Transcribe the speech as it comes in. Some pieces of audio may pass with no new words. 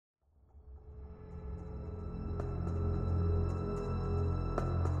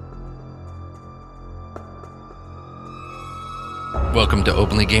Welcome to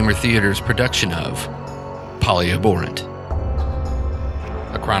Openly Gamer Theater's production of Polyabhorrent,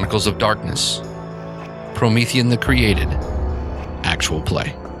 A Chronicles of Darkness, Promethean the Created, actual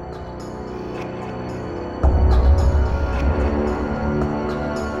play.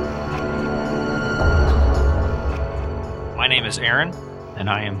 My name is Aaron, and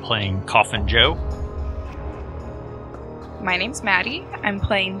I am playing Coffin Joe. My name's Maddie. I'm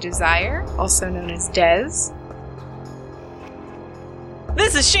playing Desire, also known as Dez.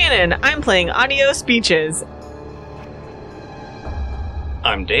 This is Shannon. I'm playing Audio Speeches.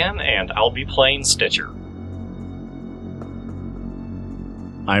 I'm Dan, and I'll be playing Stitcher.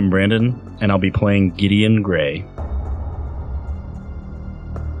 I'm Brandon, and I'll be playing Gideon Gray.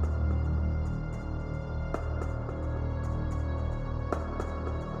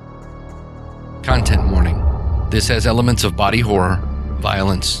 Content warning. This has elements of body horror,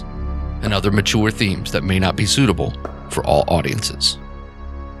 violence, and other mature themes that may not be suitable for all audiences.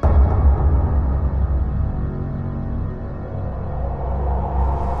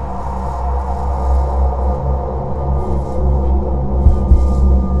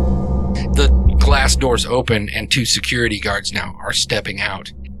 The glass doors open and two security guards now are stepping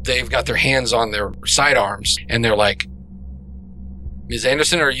out. They've got their hands on their sidearms and they're like, "Ms.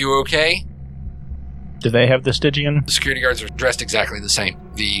 Anderson, are you okay?" Do they have the Stygian? The security guards are dressed exactly the same.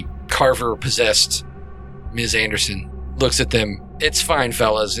 The Carver-possessed Ms. Anderson looks at them. "It's fine,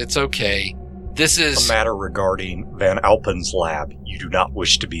 fellas. It's okay. This is..." A matter regarding Van Alpen's lab. You do not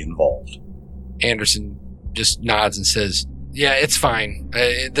wish to be involved. Anderson just nods and says, "Yeah, it's fine.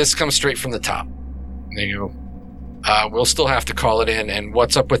 This comes straight from the top." And they go, "We'll still have to call it in, and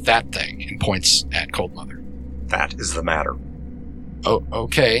what's up with that thing?" And points at Cold Mother. That is the matter. "Oh,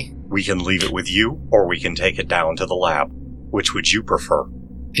 okay." We can leave it with you, or we can take it down to the lab. Which would you prefer?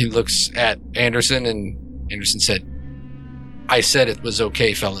 He looks at Anderson, and Anderson said, "I said it was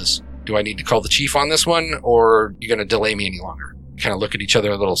okay, fellas. Do I need to call the chief on this one, or are you going to delay me any longer?" Kind of look at each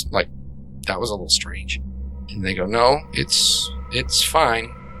other a little, like, that was a little strange. And they go, "No, it's fine.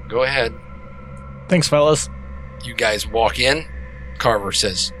 Go ahead." Thanks, fellas. You guys walk in. Carver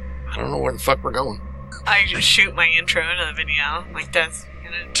says, "I don't know where the fuck we're going." I just shoot my intro to the video. Like, that's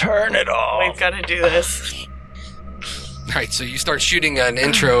Turn it off. we've got to do this. All right, so you start shooting an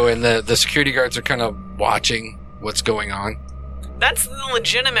intro, and the security guards are kind of watching what's going on. That's the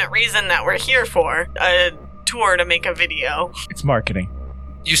legitimate reason that we're here for. A tour to make a video. It's marketing.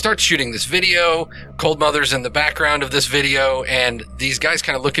 You start shooting this video. Cold Mother's in the background of this video, and these guys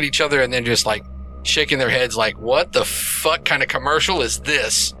kind of look at each other and then just like shaking their heads like, "What the fuck kind of commercial is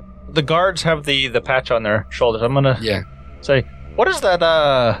this?" The guards have the patch on their shoulders. I'm gonna say, what is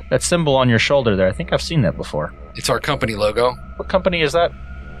that symbol on your shoulder there? I think I've seen that before. It's our company logo. What company is that?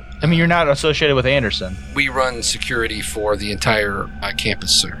 I mean, you're not associated with Anderson. We run security for the entire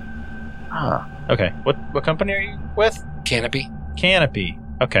campus, sir. Ah, okay. What company are you with? Canopy? Canopy.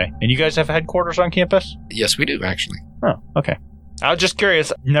 Okay. And you guys have headquarters on campus? Yes, we do, actually. Oh, okay. I was just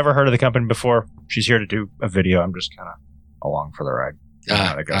curious. Never heard of the company before. She's here to do a video. I'm just kind of along for the ride.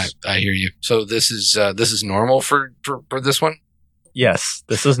 I guess. I hear you. So this is normal for this one? Yes,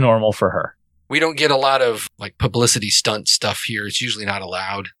 this is normal for her. We don't get a lot of like publicity stunt stuff here. It's usually not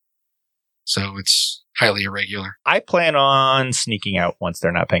allowed. So it's highly irregular. I plan on sneaking out once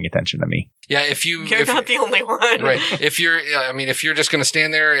they're not paying attention to me. Yeah, You're not the only one. Right. If you're just going to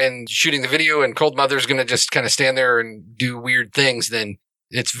stand there and shooting the video and Cold Mother's going to just kind of stand there and do weird things, then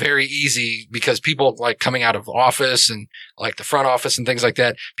it's very easy because people like coming out of office and like the front office and things like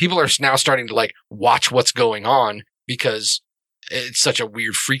that, people are now starting to like watch what's going on because it's such a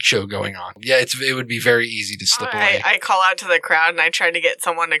weird freak show going on. Yeah, it would be very easy to slip away. I call out to the crowd and I try to get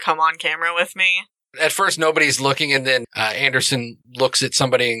someone to come on camera with me. At first, nobody's looking, and then Anderson looks at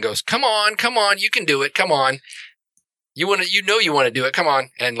somebody and goes, come on, you can do it, come on. You want to do it, come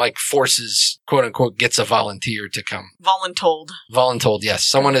on. And like forces, quote unquote, gets a volunteer to come. Voluntold, yes.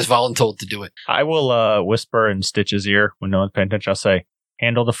 Someone is voluntold to do it. I will whisper in Stitch's ear when no one's paying attention. I'll say,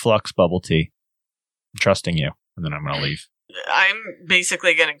 handle the flux bubble tea. I'm trusting you. And then I'm going to leave. I'm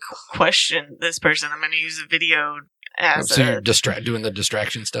basically going to question this person. I'm going to use a video as you're doing the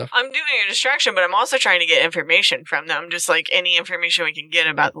distraction stuff? I'm doing a distraction, but I'm also trying to get information from them. Just like any information we can get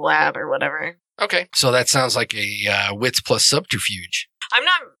about the lab or whatever. Okay. So that sounds like a wits plus subterfuge. I'm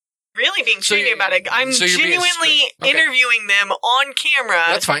not really being shady about it. I'm genuinely interviewing them on camera.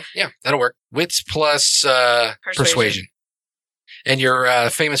 That's fine. Yeah, that'll work. Wits plus persuasion. And your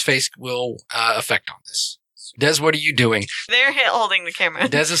famous face will affect on this. Des, what are you doing? They're holding the camera.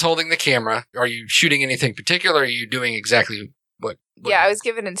 Des is holding the camera. Are you shooting anything particular? Or are you doing exactly What Yeah, I was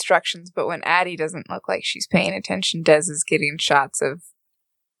given instructions, but when Addie doesn't look like she's paying attention, Des is getting shots of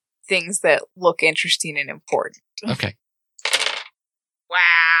things that look interesting and important. Okay.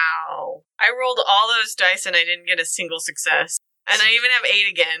 Wow. I rolled all those dice and I didn't get a single success. And I even have 8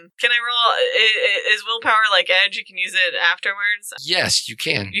 again. Can I roll? Is willpower like Edge? You can use it afterwards? Yes, you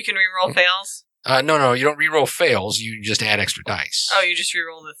can. You can reroll fails? No, you don't reroll fails. You just add extra dice. Oh, you just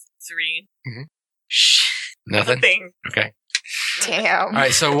reroll the 3? Mhm. Shh. Nothing? Okay. Damn. All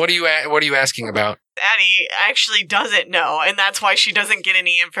right, so what are you asking about? Addie actually doesn't know, and that's why she doesn't get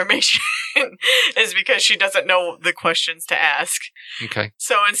any information, is because she doesn't know the questions to ask. Okay.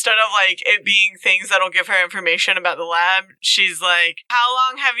 So instead of, like, it being things that'll give her information about the lab, she's like, how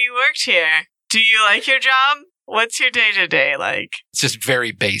long have you worked here? Do you like your job? What's your day-to-day like? It's just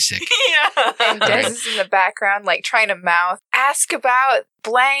very basic. Yeah. And Des is in the background, like, trying to mouth, ask about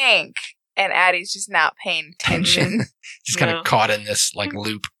blank. And Addie's just not paying attention. Just kind of caught in this, like,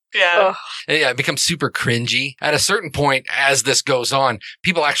 loop. Yeah. Ugh. And yeah, it becomes super cringy. At a certain point, as this goes on,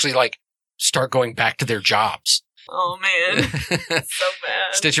 people actually, like, start going back to their jobs. Oh, man. So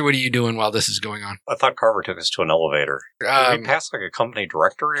bad. Stitcher, what are you doing while this is going on? I thought Carver took us to an elevator. Did we pass like a company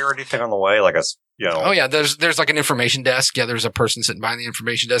directory or anything on the way? Like Oh yeah, there's like an information desk. Yeah, there's a person sitting behind the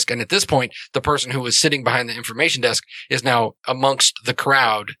information desk. And at this point, the person who was sitting behind the information desk is now amongst the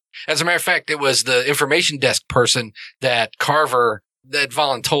crowd. As a matter of fact, it was the information desk person that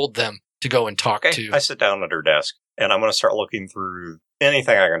Valen told them to go and talk to. I sit down at her desk and I'm going to start looking through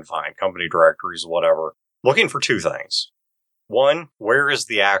anything I can find, company directories, whatever. Looking for 2 things. One, where is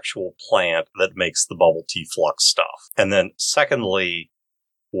the actual plant that makes the bubble tea flux stuff? And then secondly,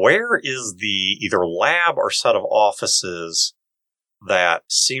 where is the either lab or set of offices that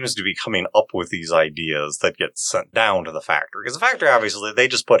seems to be coming up with these ideas that get sent down to the factory? Because the factory, obviously, they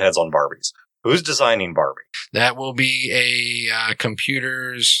just put heads on Barbies. Who's designing Barbie? That will be a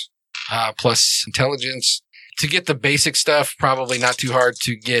computers plus intelligence. To get the basic stuff, probably not too hard.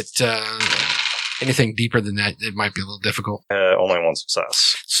 To get anything deeper than that, it might be a little difficult. Only 1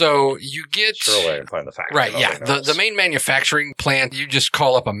 success. So you get... Surely I can find the factory. Right, yeah. The main manufacturing plant, you just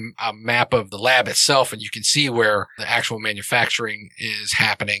call up a map of the lab itself and you can see where the actual manufacturing is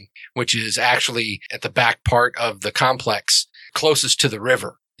happening, which is actually at the back part of the complex closest to the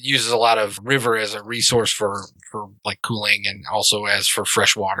river. It uses a lot of river as a resource for like cooling and also as for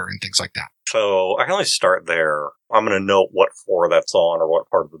fresh water and things like that. So I can only start there. I'm going to note what floor that's on or what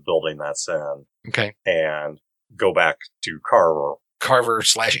part of the building that's in. Okay. And go back to Carver.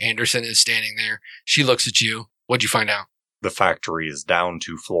 Carver/Anderson is standing there. She looks at you. What'd you find out? The factory is down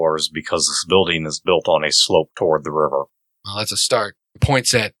 2 floors because this building is built on a slope toward the river. Well, that's a start.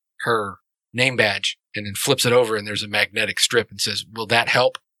 Points at her name badge and then flips it over and there's a magnetic strip and says, will that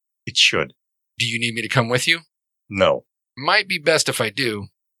help? It should. Do you need me to come with you? No. Might be best if I do.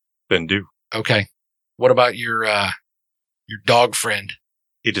 Then do. Okay. What about your dog friend?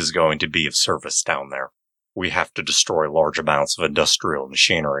 It is going to be of service down there. We have to destroy large amounts of industrial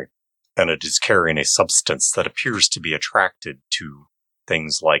machinery, and it is carrying a substance that appears to be attracted to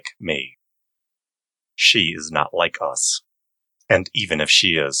things like me. She is not like us. And even if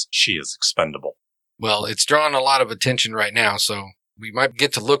she is expendable. Well, it's drawing a lot of attention right now, so we might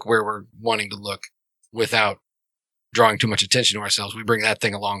get to look where we're wanting to look without drawing too much attention to ourselves. We bring that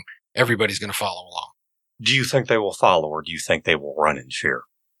thing along, everybody's going to follow along. Do you think they will follow, or do you think they will run in fear?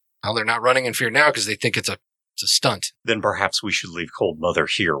 Well, they're not running in fear now because they think it's a stunt. Then perhaps we should leave Cold Mother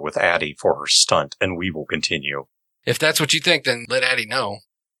here with Addie for her stunt, and we will continue. If that's what you think, then let Addie know.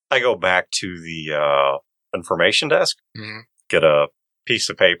 I go back to the information desk, get a piece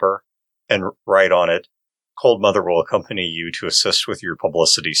of paper, and write on it, Cold Mother will accompany you to assist with your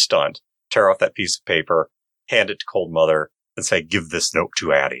publicity stunt. Tear off that piece of paper, hand it to Cold Mother, and say, give this note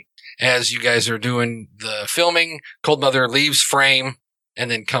to Addie. As you guys are doing the filming, Cold Mother leaves frame and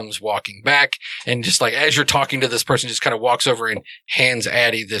then comes walking back. And just like as you're talking to this person, just kind of walks over and hands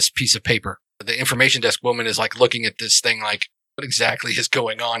Addie this piece of paper. The information desk woman is like looking at this thing like, what exactly is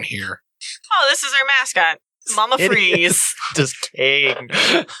going on here? Oh, this is our mascot. Mama Freeze. Just king.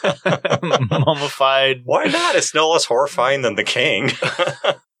 Mummified. Why not? It's no less horrifying than the king.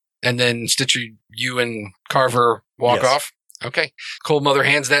 And then Stitcher, you and Carver walk off. Okay. Cold Mother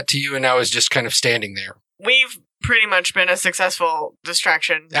hands that to you and now is just kind of standing there. We've pretty much been a successful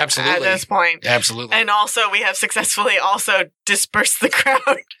distraction Absolutely. at this point. Absolutely. And also we have successfully also dispersed the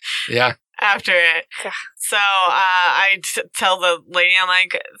crowd. Yeah. After it. So I tell the lady, I'm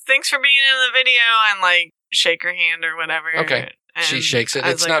like, thanks for being in the video, and like shake her hand or whatever. Okay. And she shakes it.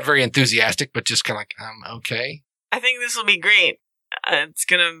 It's like, not very enthusiastic, but just kind of like, okay. I think this will be great. It's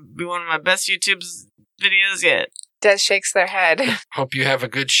going to be one of my best YouTube videos yet. Des shakes their head. Hope you have a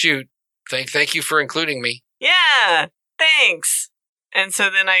good shoot. Thank you for including me. Yeah, thanks. And so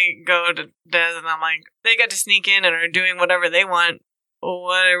then I go to Des and I'm like, they got to sneak in and are doing whatever they want. Well,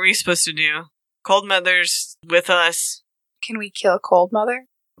 what are we supposed to do? Cold Mother's with us. Can we kill Cold Mother?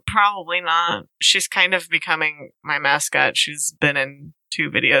 Probably not. She's kind of becoming my mascot. She's been in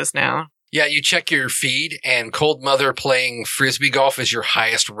 2 videos now. Yeah, you check your feed, and Cold Mother playing Frisbee golf is your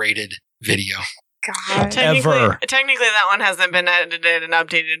highest rated video. God. Technically, that one hasn't been edited and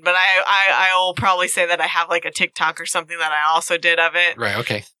updated, but I will probably say that I have like a TikTok or something that I also did of it. Right,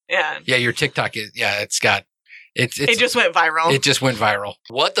 okay. Yeah. Yeah, your TikTok is, it just went viral. It just went viral.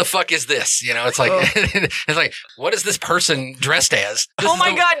 What the fuck is this? You know, it's like, it's like, what is this person dressed as? Oh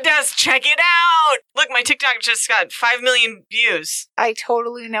my God, Des, check it out. Look, my TikTok just got 5 million views. I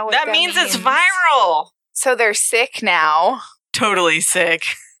totally know what that means. It's viral. So they're sick now. Totally sick.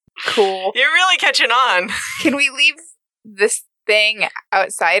 Cool. You're really catching on. Can we leave this thing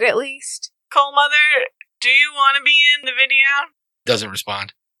outside at least? Cold Mother, do you want to be in the video? Doesn't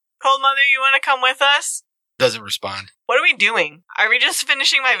respond. Cold Mother, you want to come with us? Doesn't respond. What are we doing? Are we just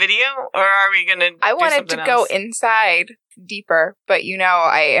finishing my video, or are we going to I wanted to go inside deeper, but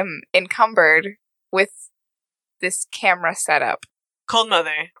I am encumbered with this camera setup. Cold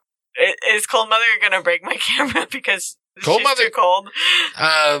Mother. Is Cold Mother going to break my camera because Cold Mother, too cold?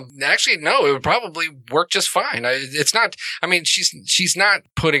 Actually, no. It would probably work just fine. It's not. I mean, she's not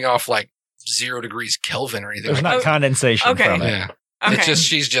putting off like 0 degrees Kelvin or anything. There's like not condensation from it. Yeah. Okay.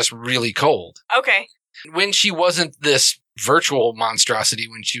 She's just really cold. Okay. When she wasn't this virtual monstrosity,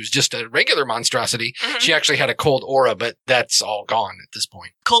 when she was just a regular monstrosity, she actually had a cold aura, but that's all gone at this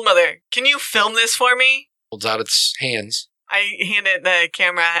point. Cold Mother, can you film this for me? Holds out its hands. I hand it the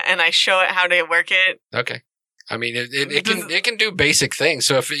camera and I show it how to work it. Okay. I mean, it can do basic things.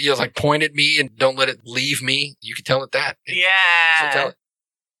 So if you like point at me and don't let it leave me, you can tell it that. Yeah. So tell it.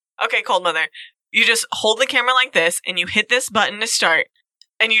 Okay, Cold Mother. You just hold the camera like this and you hit this button to start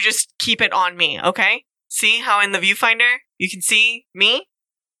and you just keep it on me, okay? See how in the viewfinder you can see me?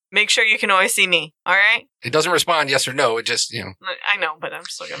 Make sure you can always see me, all right? It doesn't respond yes or no. It just, I know, but I'm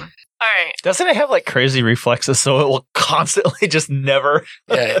still gonna. All right. Doesn't it have like crazy reflexes so it will constantly just never?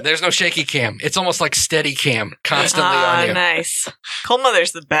 Yeah, there's no shaky cam. It's almost like steady cam constantly on you. Nice. Cold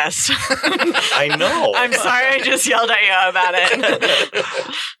Mother's the best. I know. I'm sorry I just yelled at you about it.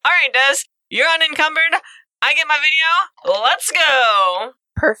 All right, Des, you're unencumbered. I get my video. Let's go.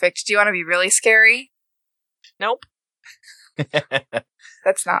 Perfect. Do you want to be really scary? Nope.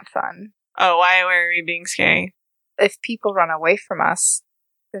 That's not fun. Oh, why are we being scary? If people run away from us,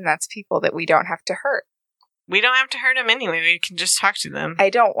 then that's people that we don't have to hurt. We don't have to hurt them anyway. We can just talk to them. I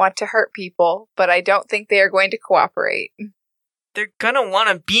don't want to hurt people, but I don't think they are going to cooperate. They're gonna want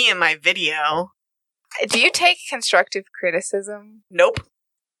to be in my video. Do you take constructive criticism? Nope.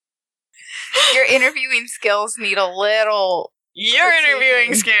 Your interviewing skills need a little... Your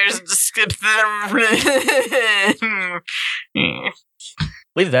interviewing scares skip the...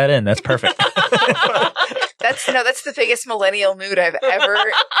 Leave that in. That's perfect. That's the biggest millennial mood I've ever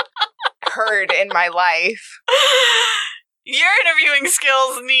heard in my life. Your interviewing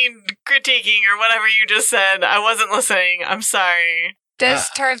skills need critiquing or whatever you just said. I wasn't listening. I'm sorry. Des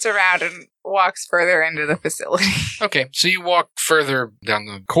turns around and walks further into the facility. Okay, so you walk further down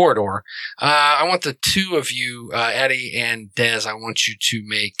the corridor. I want the two of you, Addie and Des, I want you to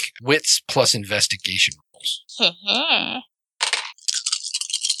make wits plus investigation rolls.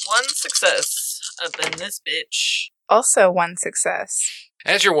 1 success up in this bitch. Also 1 success.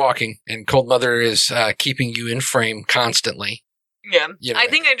 As you're walking, and Cold Mother is keeping you in frame constantly. Yeah. You know, I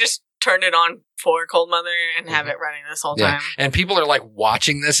think I just turned it on for Cold Mother and have it running this whole time. And people are like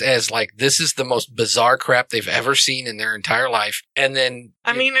watching this as like, this is the most bizarre crap they've ever seen in their entire life. And then...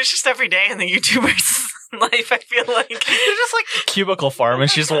 I mean, it's just every day in the YouTuber's life, I feel like. They're just like cubicle farm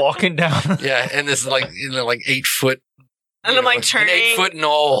and she's walking down. Yeah, and this is like, 8 foot... And I'm like turning... An 8 foot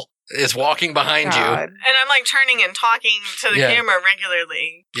knoll is walking behind you. And I'm like turning and talking to the camera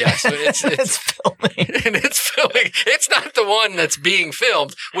regularly. Yeah, so it's filming. And it's filming. It's not the one that's being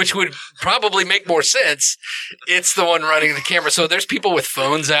filmed, which would probably make more sense. It's the one running the camera. So there's people with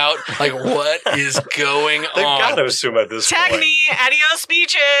phones out. Like, what is going They've on? got to assume at this Tag point. me, adios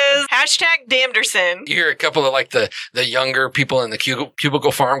speeches, hashtag Damderson. You hear a couple of like the younger people in the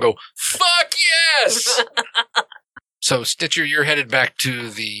cubicle farm go, "Fuck yes!" So, Stitcher, you're headed back to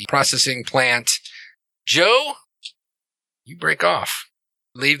the processing plant. Joe, you break off.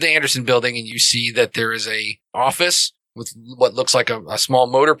 Leave the Anderson building and you see that there is a office with what looks like a small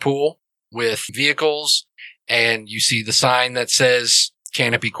motor pool with vehicles. And you see the sign that says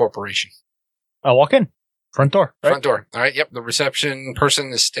Canopy Corporation. I'll walk in. Front door. Right? Front door. All right. Yep. The reception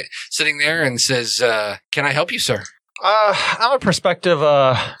person is sitting there and says, "Can I help you, sir?" I'm a prospective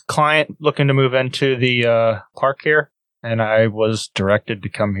client looking to move into the park here, and I was directed to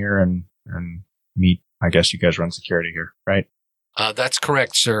come here and meet. I guess you guys run security here, right? That's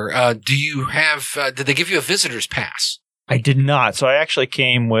correct, sir. Do you have? Did they give you a visitor's pass? I did not. So I actually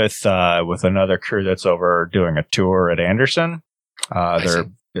came with another crew that's over doing a tour at Anderson. They're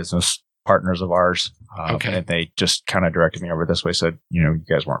business partners of ours. Okay. And they just kind of directed me over this way. Said, you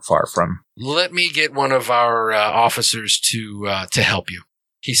guys weren't far from. Let me get one of our officers to help you.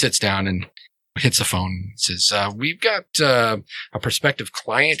 He sits down and hits the phone and says, we've got a prospective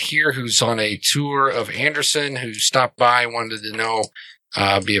client here who's on a tour of Anderson who stopped by, wanted to know,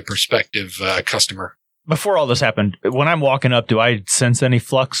 be a prospective customer. Before all this happened, when I'm walking up, do I sense any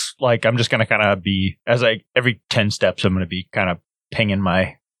flux? Like, I'm just going to kind of be, every 10 steps, I'm going to be kind of pinging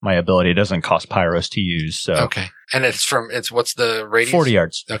my ability. It doesn't cost Pyros to use. So. Okay. And what's the radius? 40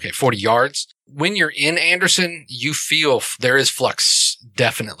 yards. Okay. 40 yards. When you're in Anderson, you feel there is flux,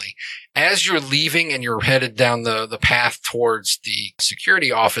 definitely. As you're leaving and you're headed down the path towards the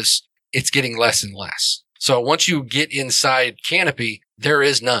security office, it's getting less and less. So once you get inside Canopy, there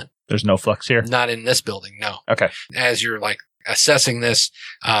is none. There's no flux here? Not in this building, no. Okay. As you're assessing this,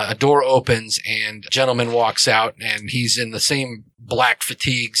 a door opens and a gentleman walks out, and he's in the same black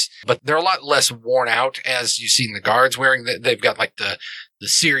fatigues, but they're a lot less worn out as you've seen the guards wearing. They've got the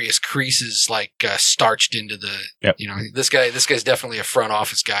serious creases starched into the. Yep. This guy's definitely a front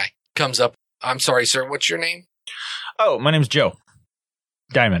office guy. Comes up. I'm sorry, sir. What's your name? Oh, my name's Joe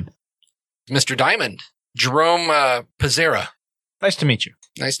Diamond. Mr. Diamond. Jerome Pizzera. Nice to meet you.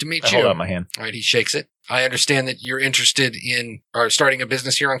 Nice to meet I you. hold out my hand. All right, he shakes it. I understand that you're interested in starting a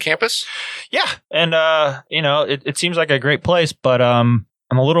business here on campus. Yeah, and it seems like a great place, but I'm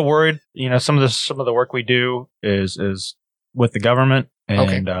a little worried. Some of the work we do is with the government.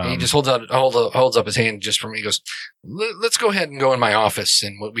 And, okay. He just holds up his hand just for me. He goes, "Let's go ahead and go in my office,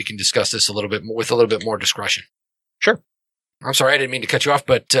 and we can discuss this with a little bit more discretion." Sure. I'm sorry, I didn't mean to cut you off,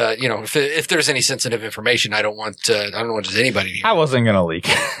 but if there's any sensitive information, I don't want just anybody to hear. I wasn't going to leak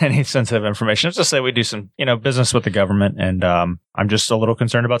any sensitive information. Let's just say we do some, business with the government, and I'm just a little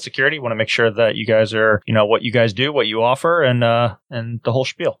concerned about security. Want to make sure that you guys are, what you guys do, what you offer, and the whole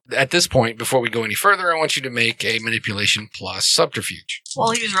spiel. At this point, before we go any further, I want you to make a manipulation plus subterfuge.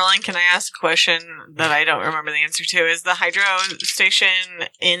 While he's rolling, can I ask a question that I don't remember the answer to? Is the hydro station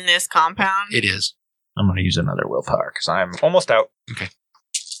in this compound? It is. I'm going to use another willpower because I'm almost out. Okay.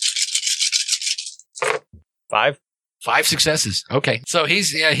 5 successes. Okay. So he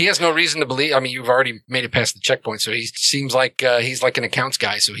has no reason to believe. I mean, you've already made it past the checkpoint, so he seems like he's like an accounts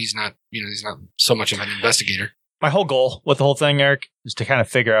guy. So he's not, he's not so much of an investigator. My whole goal with the whole thing, Eric, is to kind of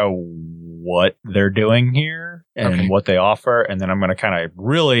figure out what they're doing here and what they offer, and then I'm going to kind of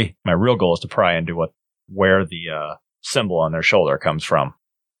my real goal is to pry into where the symbol on their shoulder comes from.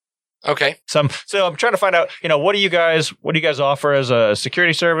 Okay. So I'm trying to find out, what do you guys offer as a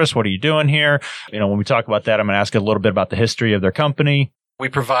security service? What are you doing here? When we talk about that, I'm going to ask a little bit about the history of their company. We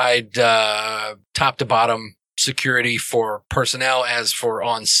provide top to bottom security for personnel, as for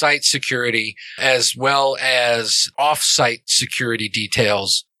on-site security, as well as off-site security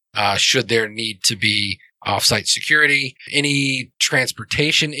details, should there need to be off-site security. Any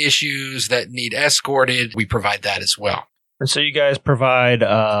transportation issues that need escorted, we provide that as well. And so you guys provide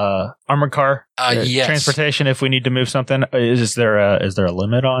armored car yes. transportation if we need to move something. Is there a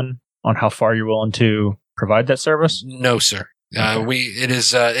limit on how far you're willing to provide that service? No, sir. Okay. It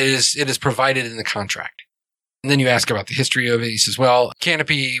is provided in the contract. And then you ask about the history of it. He says, "Well,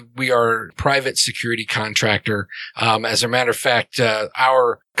 Canopy, we are a private security contractor. As a matter of fact,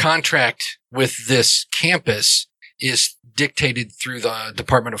 our contract with this campus is dictated through the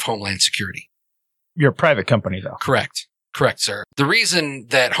Department of Homeland Security." You're a private company, though. Correct, sir. The reason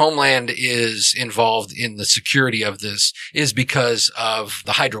that Homeland is involved in the security of this is because of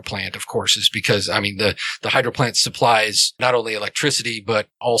the hydro plant, of course, the hydro plant supplies not only electricity, but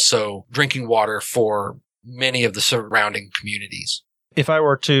also drinking water for many of the surrounding communities. If I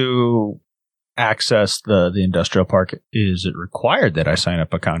were to access the industrial park, is it required that I sign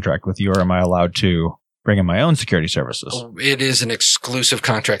up a contract with you, or am I allowed to bring in my own security services? It is an exclusive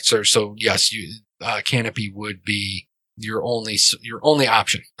contract, sir. So yes, Canopy would be your only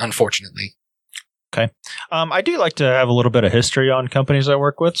option, unfortunately. Okay. I do like to have a little bit of history on companies I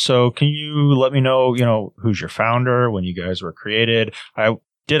work with. So can you let me know, who's your founder, when you guys were created?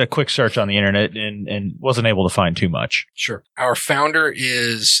 did a quick search on the internet and wasn't able to find too much. Sure. Our founder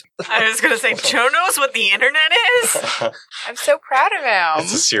is... I was going to say, Joe knows what the internet is. I'm so proud of him.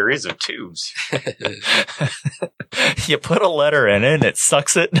 It's a series of tubes. You put a letter in it and it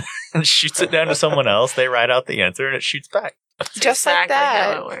sucks it and shoots it down to someone else. They write out the answer and it shoots back. Just like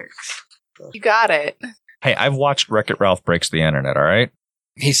that. How it works. You got it. Hey, I've watched Wreck-It Ralph Breaks the Internet, all right?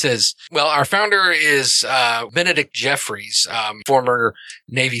 He says, well, our founder is Benedict Jeffries, former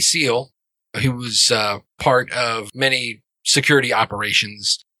Navy SEAL, who was part of many security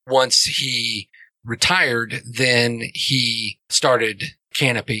operations. Once he retired, then he started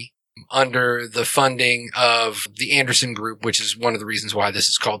Canopy under the funding of the Anderson Group, which is one of the reasons why this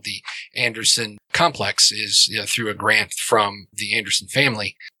is called the Anderson Complex, is through a grant from the Anderson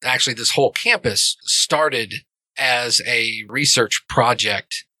family. Actually, this whole campus started as a research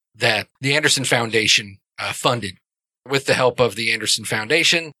project that the Anderson Foundation funded. With the help of the Anderson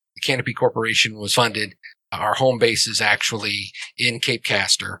Foundation, the Canopy Corporation was funded. Our home base is actually in Cape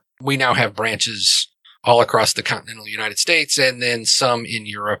Castor. We now have branches all across the continental United States and then some in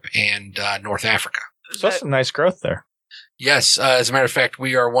Europe and North Africa. So that's some nice growth there. Yes. As a matter of fact,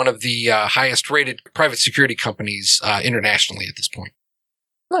 we are one of the highest rated private security companies internationally at this point.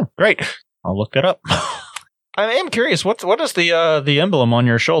 Oh, great. I'll look that up. I am curious. What is the emblem on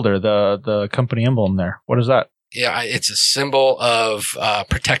your shoulder? The company emblem there. What is that? Yeah, it's a symbol of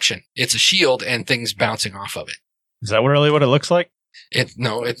protection. It's a shield and things bouncing off of it. Is that really what it looks like? It's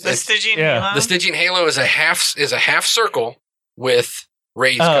the Stygian yeah. Halo. The Stygian Halo is a half circle with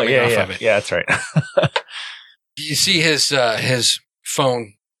rays coming off of it. Yeah, that's right. You see his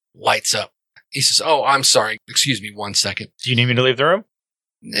phone lights up. He says, "Oh, I'm sorry. Excuse me 1 second. Do you need me to leave the room?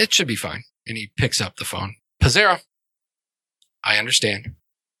 It should be fine." And he picks up the phone. Pizarro, I understand.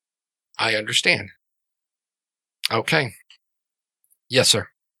 Okay. Yes, sir.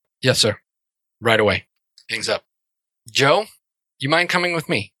 Yes, sir. Right away. Hangs up. Joe, you mind coming with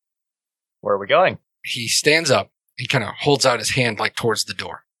me? Where are we going? He stands up. He kind of holds out his hand like towards the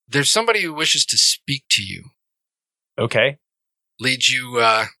door. There's somebody who wishes to speak to you. Okay. Leads you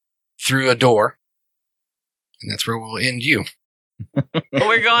through a door. And that's where we'll end you.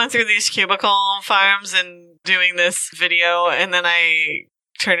 We're going through these cubicle farms and doing this video, and then I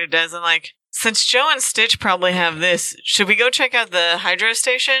turn to Des and like, since Joe and Stitch probably have this, should we go check out the hydro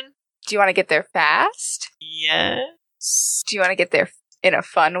station? Do you want to get there fast? Yes. Do you want to get there in a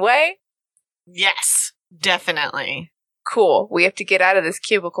fun way? Yes, definitely. Cool. We have to get out of this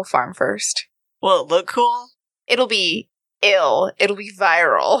cubicle farm first. Will it look cool? It'll be ill. It'll be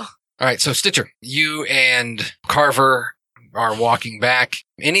viral. All right, so Stitcher, you and Carver are walking back.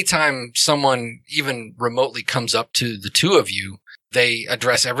 Anytime someone even remotely comes up to the two of you, they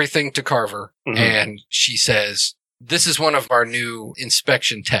address everything to Carver, and she says, "This is one of our new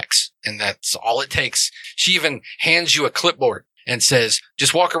inspection techs," and that's all it takes. She even hands you a clipboard and says,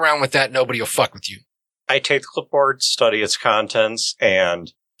 "Just walk around with that. Nobody will fuck with you." I take the clipboard, study its contents,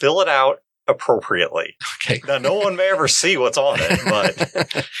 and fill it out appropriately. Okay. Now, no one may ever see what's on it,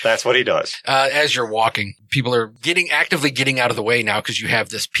 but that's what he does. As you're walking, people are actively getting out of the way now because you have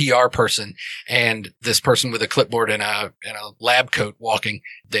this PR person and this person with a clipboard and a lab coat walking.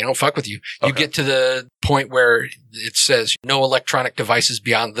 They don't fuck with you. You get to the point where it says no electronic devices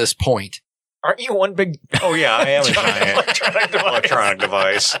beyond this point. Aren't you one big... Oh, yeah, I am a giant electronic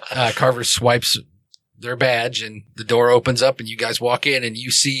device. Carver swipes their badge and the door opens up and you guys walk in and you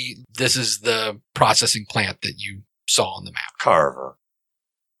see this is the processing plant that you saw on the map. Carver,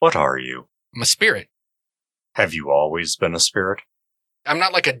 what are you? I'm a spirit. Have you always been a spirit? I'm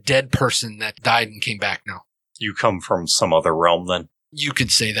not like a dead person that died and came back, no. You come from some other realm, then? You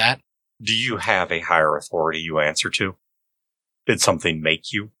could say that. Do you have a higher authority you answer to? Did something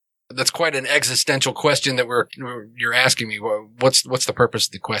make you? That's quite an existential question that you're asking me. What's the purpose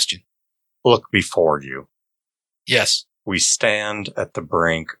of the question? Look before you. Yes. We stand at the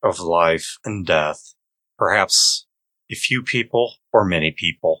brink of life and death. Perhaps a few people or many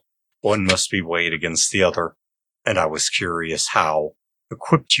people. One must be weighed against the other. And I was curious how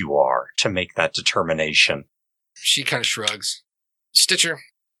equipped you are to make that determination. She kind of shrugs. Stitcher,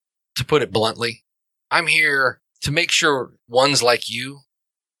 to put it bluntly, I'm here to make sure ones like you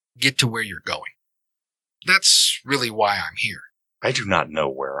get to where you're going. That's really why I'm here. I do not know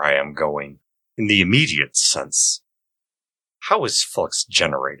where I am going in the immediate sense. How is flux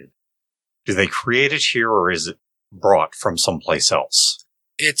generated? Do they create it here or is it brought from someplace else?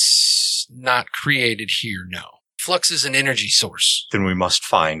 It's not created here, no. Flux is an energy source. Then we must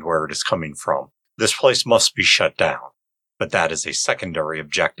find where it is coming from. This place must be shut down, but that is a secondary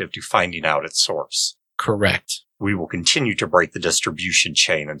objective to finding out its source. Correct. We will continue to break the distribution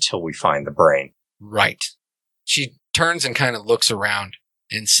chain until we find the brain. Right. She turns and kind of looks around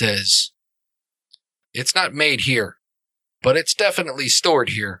and says, it's not made here, but it's definitely stored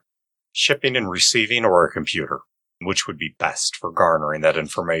here. Shipping and receiving or a computer? Which would be best for garnering that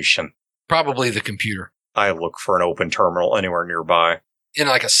information? Probably the computer. I look for an open terminal anywhere nearby. In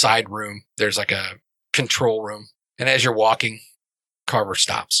like a side room, there's like a control room. And as you're walking, Carver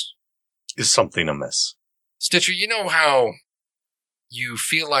stops. Is something amiss? Stitcher, you know how you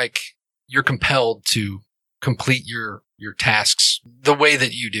feel like you're compelled to complete your tasks the way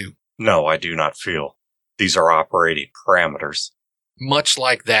that you do? No, I do not feel. These are operating parameters. Much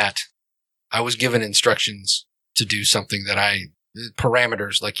like that, I was given instructions to do something that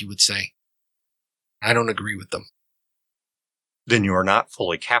parameters, like you would say. I don't agree with them. Then you are not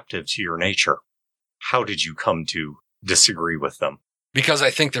fully captive to your nature. How did you come to disagree with them? Because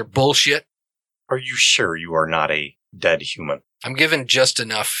I think they're bullshit. Are you sure you are not a dead human? I'm given just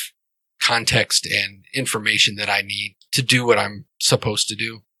enough context and information that I need to do what I'm supposed to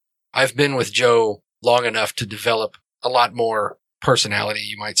do. I've been with Joe long enough to develop a lot more personality,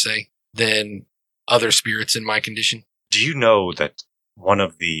 you might say, than other spirits in my condition. Do you know that one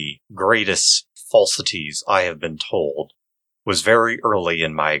of the greatest falsities I have been told was very early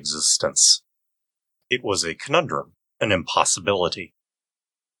in my existence? It was a conundrum, an impossibility.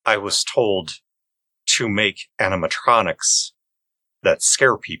 I was told to make animatronics that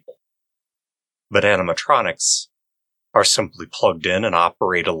scare people. But animatronics are simply plugged in and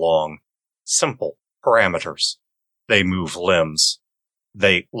operate along simple parameters. They move limbs.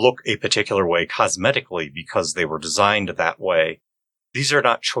 They look a particular way cosmetically because they were designed that way. These are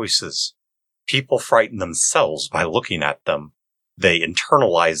not choices. People frighten themselves by looking at them. They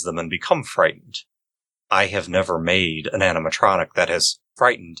internalize them and become frightened. I have never made an animatronic that has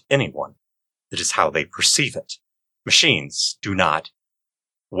frightened anyone. It is how they perceive it. Machines do not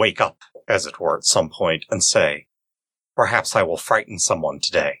wake up, as it were, at some point and say, perhaps I will frighten someone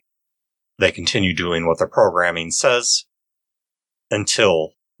today. They continue doing what their programming says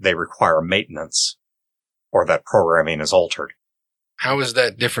until they require maintenance or that programming is altered. How is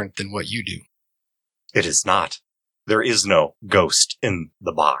that different than what you do? It is not. There is no ghost in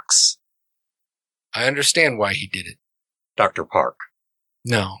the box. I understand why he did it. Dr. Park.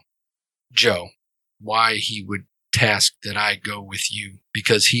 No. Joe. Why he would task that I go with you,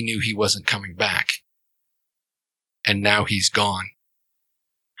 because he knew he wasn't coming back. And now he's gone.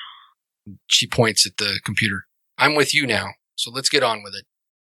 She points at the computer. I'm with you now, so let's get on with it.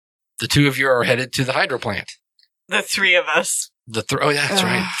 The two of you are headed to the hydro plant. The three of us. Oh, yeah, that's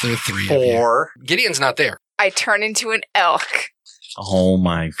right. The three of you. Four. Gideon's not there. I turn into an elk. Oh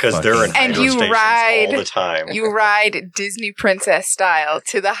my! Because they're in And hydro you stations ride- all the time. You ride Disney princess style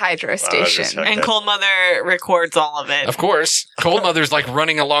to the hydro just station. Okay. And Cold Mother records all of it. Of course. Cold Mother's like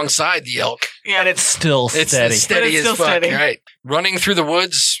running alongside the elk. Yeah. And it's still It's steady. steady But it's as still fuck, steady. right? Running through the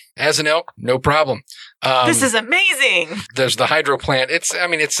woods as an elk, no problem. This is amazing. There's the hydro plant. It's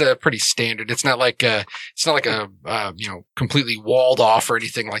pretty standard. It's not like a completely walled off or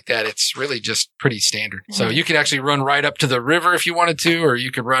anything like that. It's really just pretty standard. So you could actually run right up to the river if you wanted to, or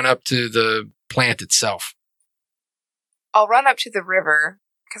you could run up to the plant itself. I'll run up to the river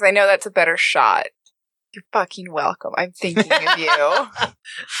because I know that's a better shot. You're fucking welcome. I'm thinking of you.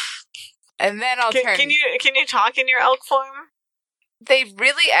 And then I'll turn. Can you talk in your elk form? They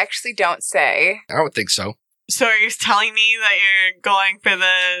really actually don't say. I would think so. So are you telling me that you're going for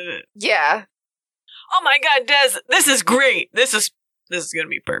the? Yeah. Oh my God, Des, this is great. This is gonna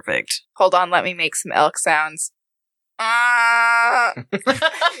be perfect. Hold on, let me make some elk sounds. What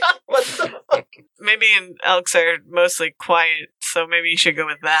the fuck? Maybe elks are mostly quiet, so maybe you should go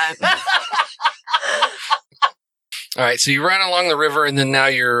with that. All right. So you run along the river, and then now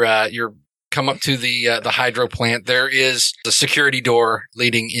you're come up to the hydro plant. There is the security door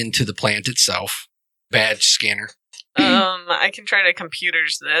leading into the plant itself. Badge scanner. I can try to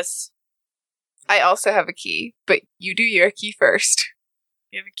computers this. I also have a key, but you do your key first.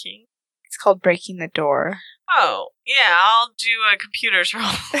 You have a key? It's called breaking the door. Oh, yeah, I'll do a computers roll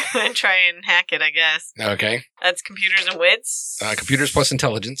and try and hack it, I guess. Okay. That's computers and wits. Computers plus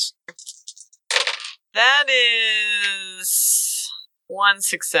intelligence. That is one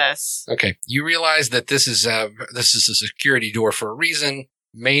success. Okay. You realize that this is a security door for a reason.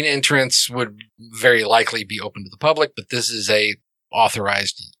 Main entrance would very likely be open to the public, but this is a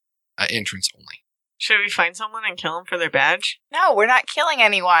authorized entrance only. Should we find someone and kill them for their badge? No, we're not killing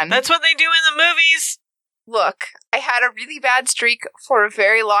anyone. That's what they do in the movies. Look, I had a really bad streak for a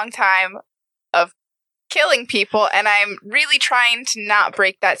very long time of killing people, and I'm really trying to not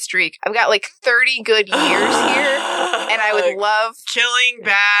break that streak. I've got like 30 good years here, and I would love... Killing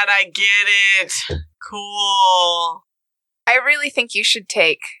bad, I get it. Cool. I really think you should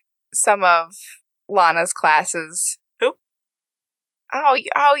take some of Lana's classes. Who? Oh,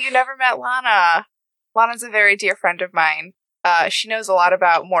 you never met Lana. Lana's a very dear friend of mine. She knows a lot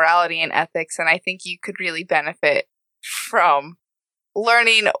about morality and ethics, and I think you could really benefit from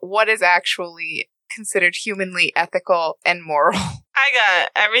learning what is actually considered humanly ethical and moral. I got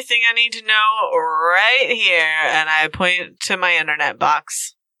everything I need to know right here, and I point to my internet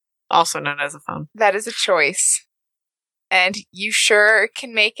box, also known as a phone. That is a choice. And you sure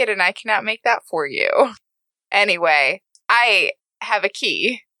can make it, and I cannot make that for you. Anyway, I have a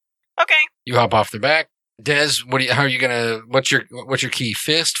key. Okay. You hop off the back. Des, how are you gonna, what's your key?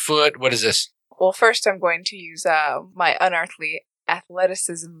 Fist, foot, what is this? Well, first I'm going to use my unearthly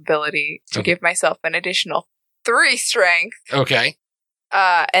athleticism ability to give myself an additional 3 strength. Okay.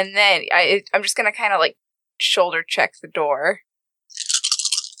 And then I'm just gonna kind of like shoulder check the door.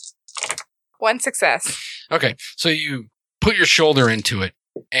 1 success. Okay, so you put your shoulder into it,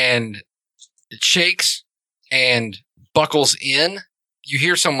 and it shakes and buckles in. You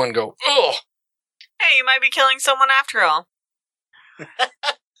hear someone go, "Oh!" Hey, you might be killing someone after all.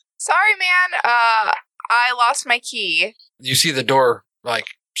 Sorry, man. I lost my key. You see the door like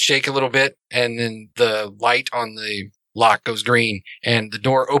shake a little bit, and then the light on the lock goes green, and the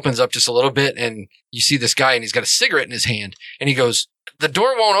door opens up just a little bit, and you see this guy, and he's got a cigarette in his hand, and he goes, "The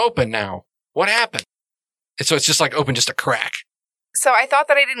door won't open now. What happened?" And so it's just like open just a crack. So I thought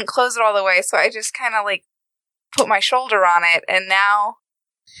that I didn't close it all the way, so I just kind of like put my shoulder on it, and now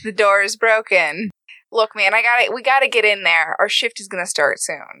the door is broken. Look, man, we gotta get in there. Our shift is gonna start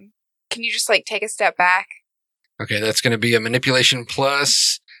soon. Can you just like take a step back? Okay, that's going to be a manipulation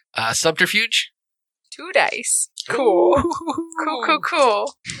plus subterfuge. 2 dice. Cool. Cool.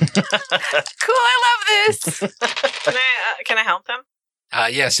 Cool, I love this. Can I help them?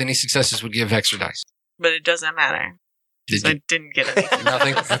 Yes, any successes would give extra dice. But it doesn't matter. Did So you? I didn't get anything.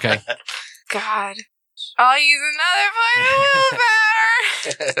 Nothing? Okay. God. I'll use another point of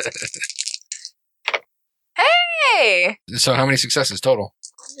willpower. Hey! So how many successes total?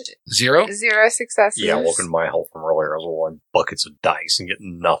 0? 0 successes. Yeah, looking at my health from earlier, I was rolling buckets of dice and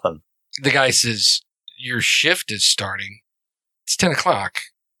getting nothing. The guy says, your shift is starting. It's 10 o'clock.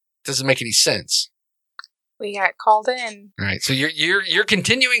 Doesn't make any sense. We got called in. All right, so you're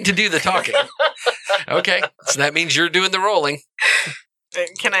continuing to do the talking. Okay, so that means you're doing the rolling.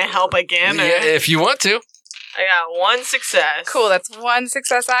 Can I help again? Or? Yeah, if you want to. I got 1 success. Cool, that's 1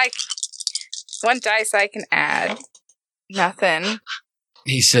 success. 1 dice I can add. Nothing.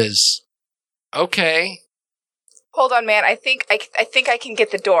 He says, okay. Hold on, man. I think I can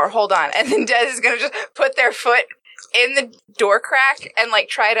get the door. Hold on. And then Des is gonna just put their foot in the door crack and like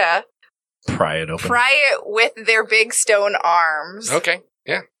try to Pry it open. pry it with their big stone arms. Okay,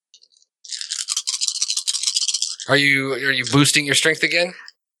 yeah. Are you boosting your strength again?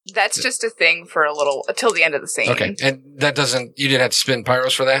 That's just a thing for a little until the end of the scene. Okay, and that doesn't. You didn't have to spin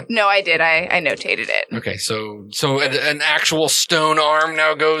pyros for that. No, I did. I notated it. Okay, so an actual stone arm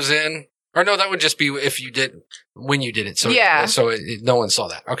now goes in, or no, that would just be if you did when you did it. So Yeah. so no one saw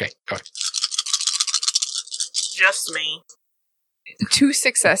that. Okay, go ahead. Just me. 2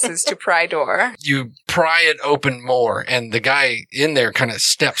 successes to pry door. You pry it open more, and the guy in there kind of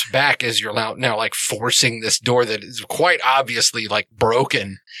steps back as you're now like forcing this door that is quite obviously like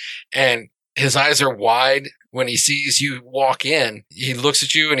broken, and his eyes are wide when he sees you walk in. He looks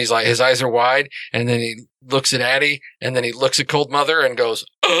at you, and he's like, his eyes are wide, and then he looks at Addie, and then he looks at Cold Mother and goes,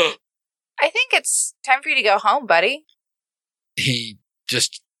 ugh. I think it's time for you to go home, buddy. He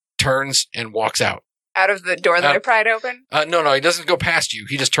just turns and walks out. Out of the door that I pried open? No, he doesn't go past you.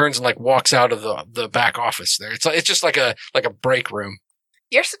 He just turns and like walks out of the back office there. It's just like a break room.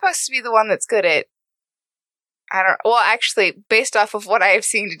 You're supposed to be the one that's good at... Well, actually, based off of what I have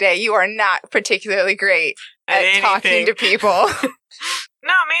seen today, you are not particularly great at talking to people. No,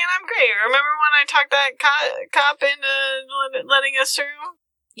 man, I'm great. Remember when I talked that cop into letting us through?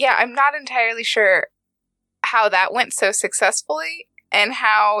 Yeah, I'm not entirely sure how that went so successfully and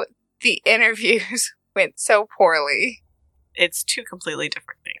how the interviews went so poorly. It's 2 completely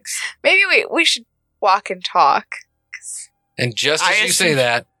different things. Maybe we should walk and talk. And just as you say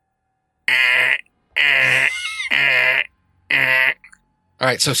that, all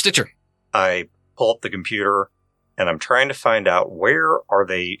right, so Stitcher. I pull up the computer, and I'm trying to find out where are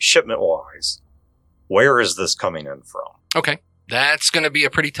they shipment-wise. Where is this coming in from? Okay, that's going to be a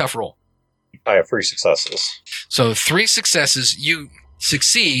pretty tough roll. I have 3 successes. So 3 successes, you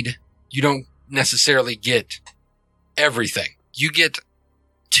succeed. You don't necessarily get everything. You get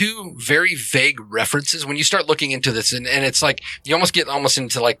 2 very vague references when you start looking into this, and it's like you almost get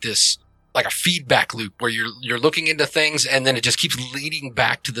into like this, like a feedback loop where you're looking into things and then it just keeps leading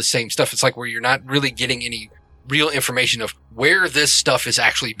back to the same stuff. It's like where you're not really getting any real information of where this stuff is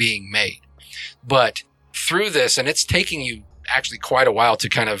actually being made. But through this, and it's taking you actually quite a while to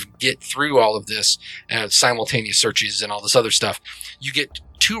kind of get through all of this, simultaneous searches and all this other stuff, you get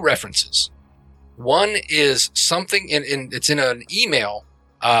 2 references. One is something it's in an email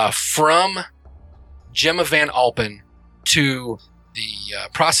from Gemma Van Alpen to the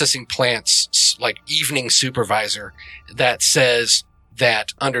processing plant's like evening supervisor that says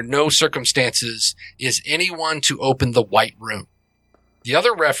that under no circumstances is anyone to open the White Room. The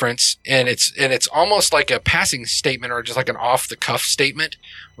other reference, and it's almost like a passing statement or just like an off the cuff statement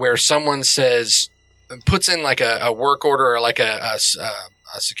where someone says, puts in like a work order or like a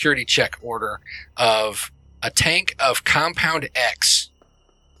security check order of a tank of compound X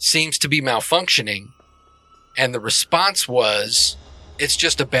seems to be malfunctioning. And the response was, it's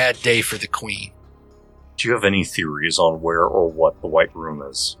just a bad day for the Queen. Do you have any theories on where or what the White Room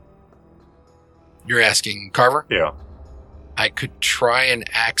is? You're asking Carver? Yeah. I could try and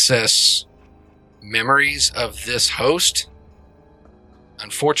access memories of this host.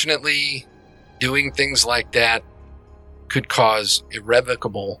 Unfortunately, doing things like that could cause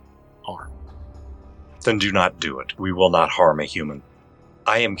irrevocable harm. Then do not do it. We will not harm a human.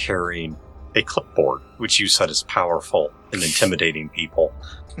 I am carrying a clipboard, which you said is powerful in intimidating people.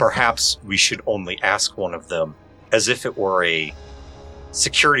 Perhaps we should only ask one of them, as if it were a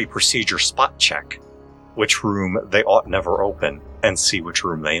security procedure spot check, which room they ought never open, and see which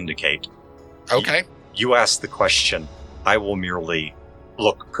room they indicate. Okay. You ask the question, I will merely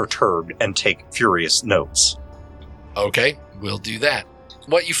look perturbed and take furious notes. Okay, we'll do that.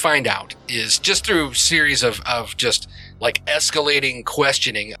 What you find out is just through series of just like escalating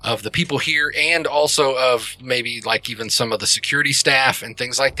questioning of the people here and also of maybe like even some of the security staff and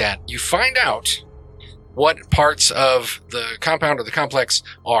things like that, you find out what parts of the compound or the complex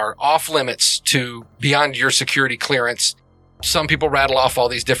are off limits to beyond your security clearance. Some people rattle off all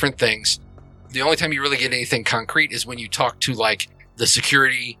these different things. The only time you really get anything concrete is when you talk to like the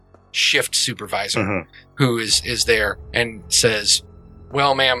security shift supervisor who is there and says,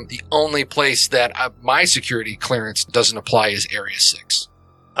 well, ma'am, the only place that my security clearance doesn't apply is Area 6.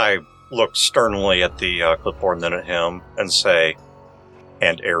 I look sternly at the clipboard and then at him and say,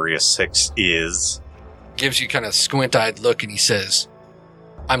 and Area 6 is... Gives you kind of squint-eyed look and he says,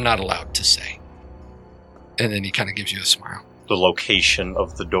 I'm not allowed to say. And then he kind of gives you a smile. The location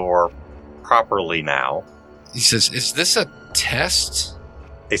of the door properly now. He says, is this a test?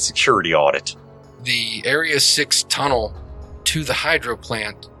 A security audit. The Area 6 tunnel to the hydro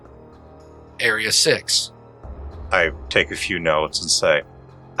plant, Area 6. I take a few notes and say,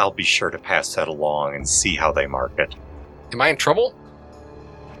 I'll be sure to pass that along and see how they mark it. Am I in trouble?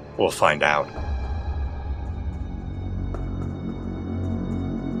 We'll find out.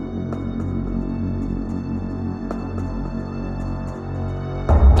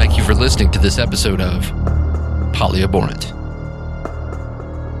 Thank you for listening to this episode of Polyabhorrent.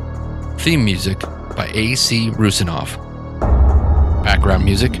 Theme music by A.C. Rusinoff. Background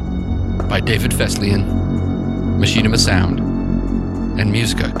music by David Feslian, Machinima Sound, and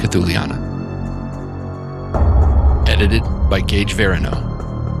Musica Cthuliana. Edited by Gage Verino.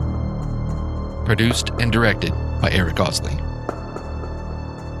 Produced and directed by Eric Osley.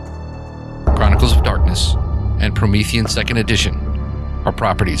 Chronicles of Darkness and Promethean 2nd Edition are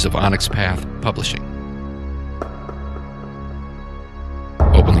properties of Onyx Path Publishing.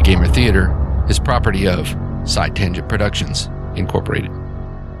 Openly Gamer Theater is property of Side Tangent Productions, Incorporated.